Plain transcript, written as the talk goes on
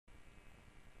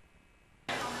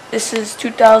This is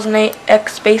 2008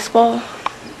 X Baseball.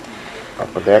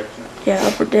 Upper Deck? Yeah,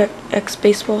 Upper Deck X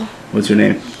Baseball. What's your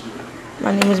name?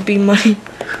 My name is B Money.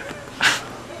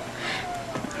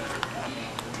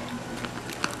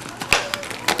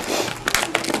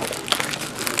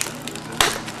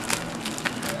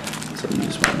 So you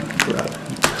just want to grab it.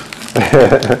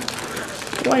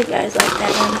 Why you guys like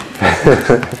that one?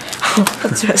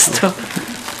 That's messed up.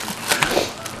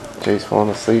 Jay's falling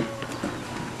asleep.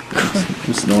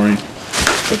 I'm snoring.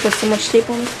 They put so much tape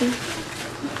on this thing.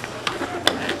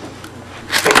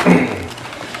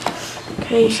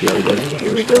 Okay, We'll see how he does.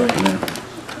 here we go. Yeah.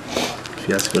 If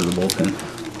he has to go to the bullpen.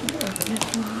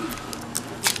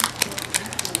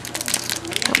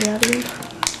 Help me out again.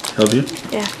 Help you?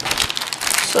 Yeah.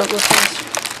 So go fast.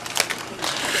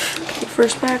 Okay,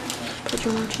 first pack.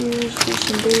 Pedro Martinez,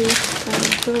 Jason Day,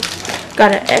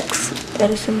 got an X,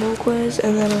 Edison Volquez,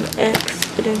 and then an X,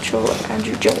 potential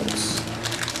Andrew Jones,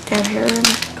 Dan Heron,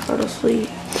 Carlos Lee,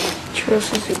 Chiro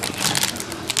Suzuki.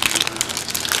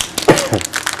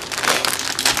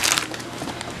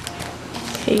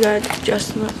 Okay, you got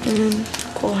Justin Upton,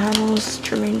 Cole Hamels,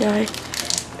 Jermaine Dye,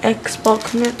 X,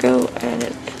 Balk Mirko, and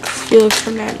an X, Felix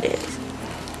Hernandez,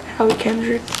 Howie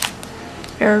Kendrick,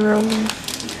 Aaron Roman,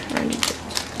 Randy Jones.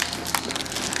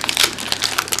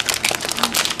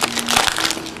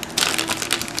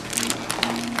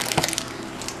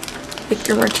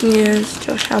 Victor Martinez,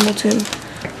 Josh Hamilton,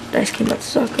 Daisuke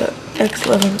Matsusaka,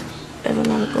 X11, Evan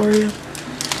Longoria,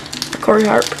 Corey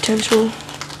Hart potential,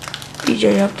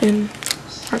 BJ Upton,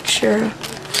 Mark Shera,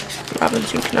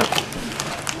 Robinson Cano.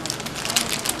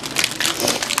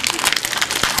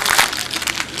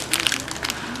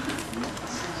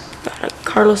 Got a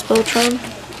Carlos Beltran,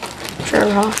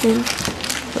 Trevor Hoffman,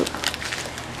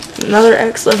 another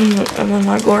X11, Evan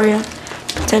Longoria,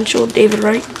 potential David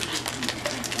Wright,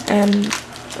 and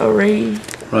a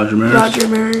Roger Maris. Roger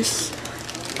Maris,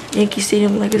 Yankee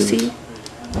Stadium Legacy,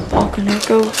 Paul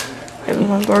Konerko, Evan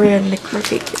Longoria, and Nick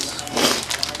Markakis.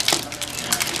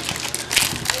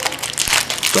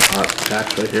 The hot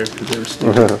pack right here. If you've ever seen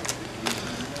it.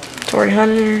 Torrey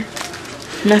Hunter,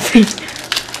 nothing.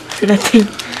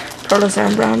 Carlos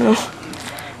Zambrano,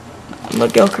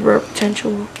 Miguel Cabrera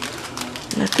potential,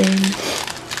 nothing.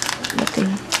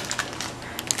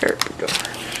 Eric Burdor.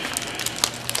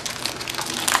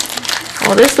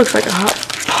 Oh, this looks like a hot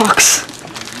box.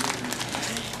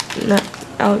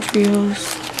 Alex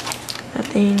Rios,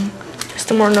 nothing.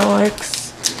 Just a more no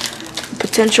X.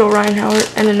 Potential Ryan Howard,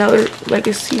 and another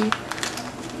legacy.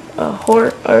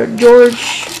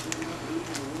 George.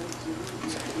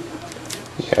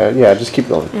 Yeah, just keep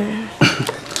going. Yeah.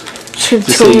 Just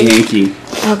say Yankee.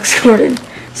 Alex Gordon,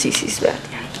 CC Sabathia.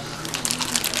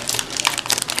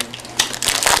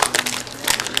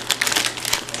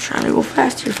 Trying to go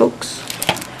fast here, folks.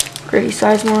 Grady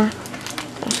Sizemore,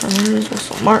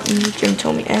 Russell Martin, Jim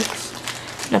Thome X,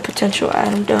 and a potential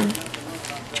Adam Dunn,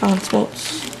 John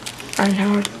Smoltz, Ryan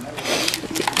Howard.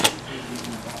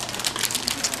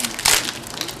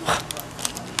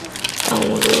 That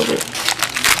one was a little bit.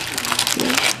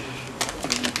 Yeah.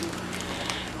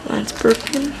 Lance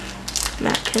Berkman,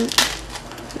 Matt Kent,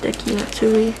 Hideki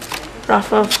Matsui,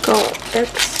 Rafael Skull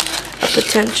X, a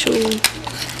potential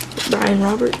Brian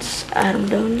Roberts, Adam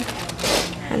Dunn,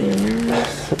 Andy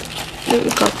Ramirez.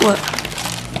 Look up what?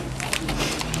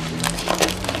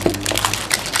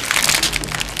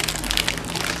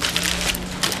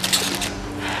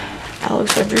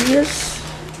 Alex Rodriguez,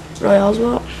 Roy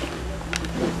Oswalt,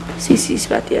 CC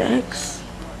Sabathia X,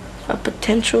 a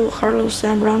potential Carlos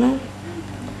Zambrano,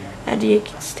 at the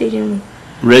Yankee Stadium.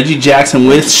 Reggie Jackson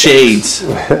with shades.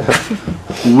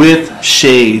 With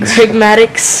shades. Greg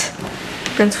Maddux,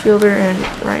 Prince Fielder, and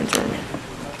Ryan Zimmerman.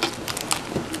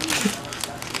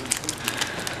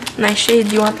 Nice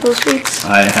shades. You want those shades?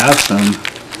 I have some.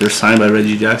 They're signed by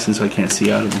Reggie Jackson, so I can't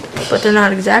see out of them. But they're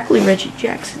not exactly Reggie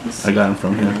Jackson's. I got them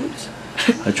from him.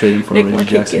 I traded him for a Nick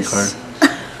Reggie Jackson Markakis,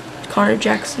 card. Connor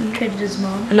Jackson. Traded his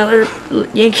mom. Another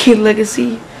Yankee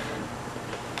legacy.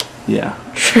 Yeah.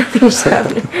 What's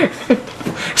happening?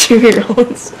 Jimmy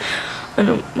Rollins. I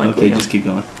know, Michael Okay, Young. just keep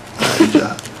going. Good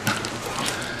job.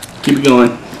 Keep it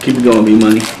going. Keep it going,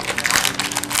 B-Money.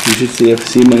 You should see if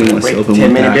C-Money wants to open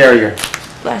 10-minute one pack. barrier.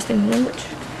 Last name Lynch.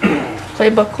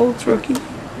 Clay Buchholz, rookie.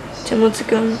 Tim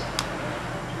Lincecum.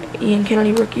 Ian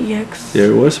Kennedy, rookie X.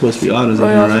 There was supposed to be autos in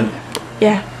Roy here, Oswalt. right?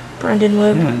 Yeah. Brandon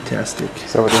Webb. Fantastic.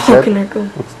 Is that what they Paul said?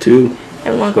 Konerko. It's two.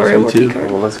 And Longoria, So rookie two.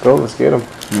 card. Well, let's go. Let's get them.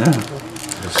 Yeah.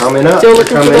 They're coming up. Still They're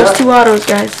looking for coming those up. 2 autos,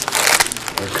 guys.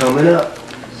 They're coming up.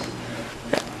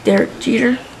 Derek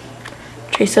Jeter,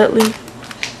 Chase Utley,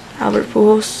 Albert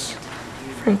Pujols,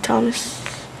 Frank Thomas,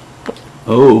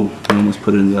 Oh, I almost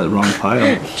put it in that wrong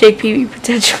pile. Jake Peavy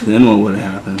potential. Then what would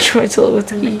have happened? Troy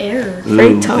Tulowitzki. Error. Ooh,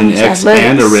 Frank an Thomas, X and a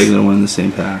Athletics. regular one in the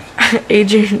same pack.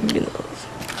 Adrian Munoz.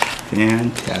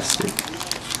 Fantastic.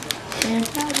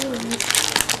 Fantabulous.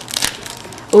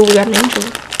 Oh, we got an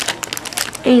Angel.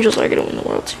 Angels are gonna win the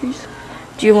World Series.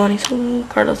 Giovanni Soto,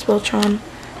 Carlos Beltran,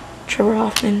 Trevor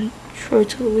Hoffman, Troy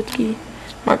Tulowitzki,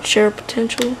 Mark Scherer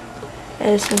potential,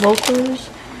 Edison Volquez,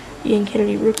 Ian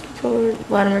Kennedy rookie card,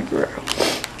 Vladimir Guerrero.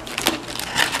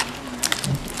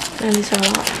 And these are a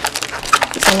lot.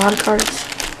 These are a lot of cards.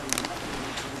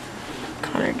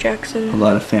 Connor Jackson. A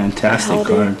lot of fantastic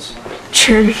Holiday. cards.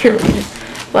 Jeremy Herman,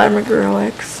 Vladimir Guerrero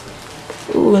X.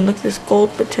 Ooh, and look at this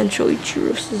gold potential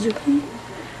Ichiro Suzuki.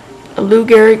 A Lou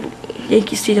Gehrig,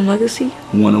 Yankee Stadium Legacy.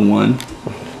 101.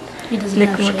 He doesn't Nick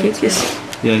have shades.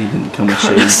 Markakis. Yeah, he didn't come with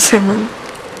Carlos shades. Simon. You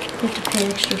have to pay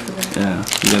extra for that. Yeah,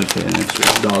 you gotta pay an extra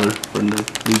 $1 for the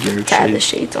Lou Gehrig To add the shades.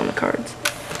 shades on the cards.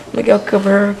 Miguel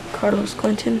Cabrera, Carlos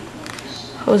Clinton,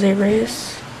 Jose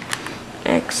Reyes,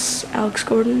 X, Alex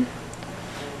Gordon,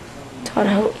 Todd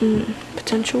Helton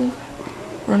potential,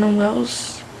 Ronan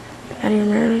Wells, Eddie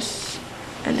Ramirez,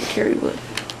 and the Kerry Wood.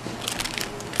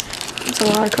 It's a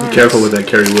lot of Be cards. careful with that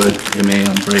Kerry Wood. It may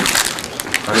break.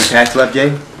 How many packs left,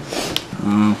 Jay?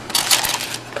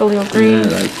 Khalil Green, Yeah,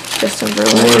 like Justin 4 or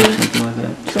Verlander, something like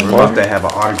that. We're about to have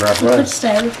an autograph You put left.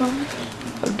 styrofoam?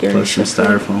 Gary Plus some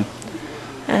Sheffield, styrofoam.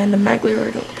 and the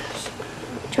Magliari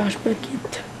Josh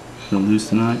Beckett, Don't lose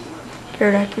tonight.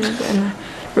 Garrett Atkins, and the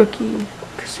rookie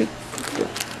Kasuke. I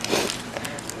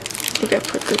think I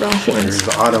put the wrong Here's ones.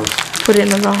 the auto. Put it in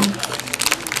the wrong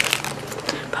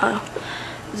pile.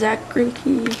 Zach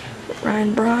Greinke,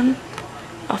 Ryan Braun,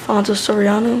 Alfonso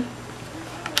Soriano,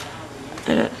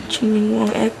 and a Ching-Ming Wong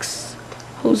X,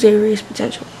 Jose Reyes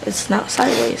potential. It's not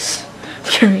sideways.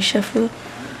 Gary Sheffield,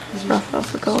 Rafael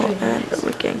Furcal, and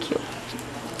Rick Ankiel.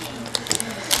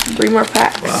 3 more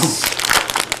packs. Wow.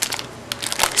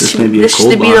 This may be a This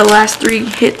cold should be the box. last 3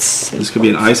 hits. This could be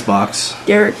an ice box.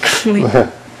 Derek Lee,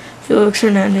 Felix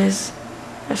Hernandez,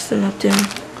 Justin Upton,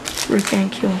 Rick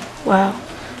Ankiel. Wow.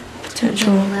 The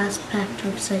Potential. last pack to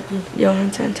upset you.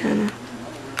 Yohan Santana.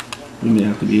 We may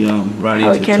have to be riding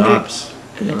Howie to Kendrick. tops.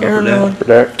 And Or Aaron upper deck. Nolan. For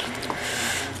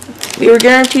that. We were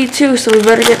guaranteed 2, so we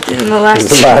better get in the last,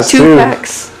 The last 2 2.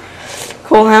 packs.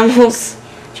 Cole Hamels,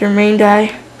 Jermaine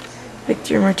Dye,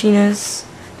 Victor Martinez,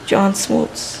 John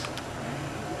Smoltz,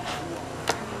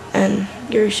 and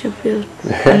Gary Sheffield.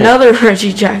 Another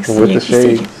Reggie Jackson, With the Yankee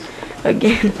Stadium. shades.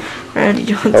 Again, Randy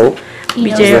Johnson, Oh,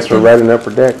 BJ guess we're Upton. riding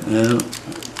upper deck. Yeah.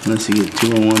 Unless you get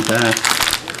 2 in 1 pack.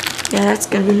 Yeah, that's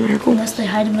gonna be a miracle. Unless they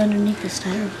hide him underneath the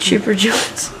styrofoam. Chipper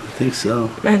Jones, I think so.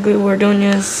 Magley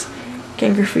Ordonez,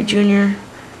 Ken Griffey Jr.,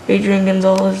 Adrian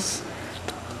Gonzalez,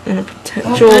 and a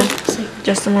potential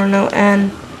Justin Morneau,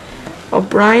 and a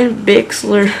Brian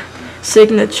Bixler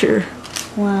signature.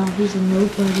 Wow, he's a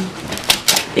nobody.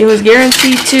 It was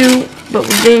guaranteed 2, but we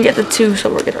didn't get the 2,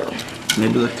 so we're gonna.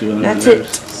 Maybe look through That's it.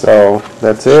 So,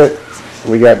 that's it.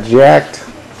 We got jacked.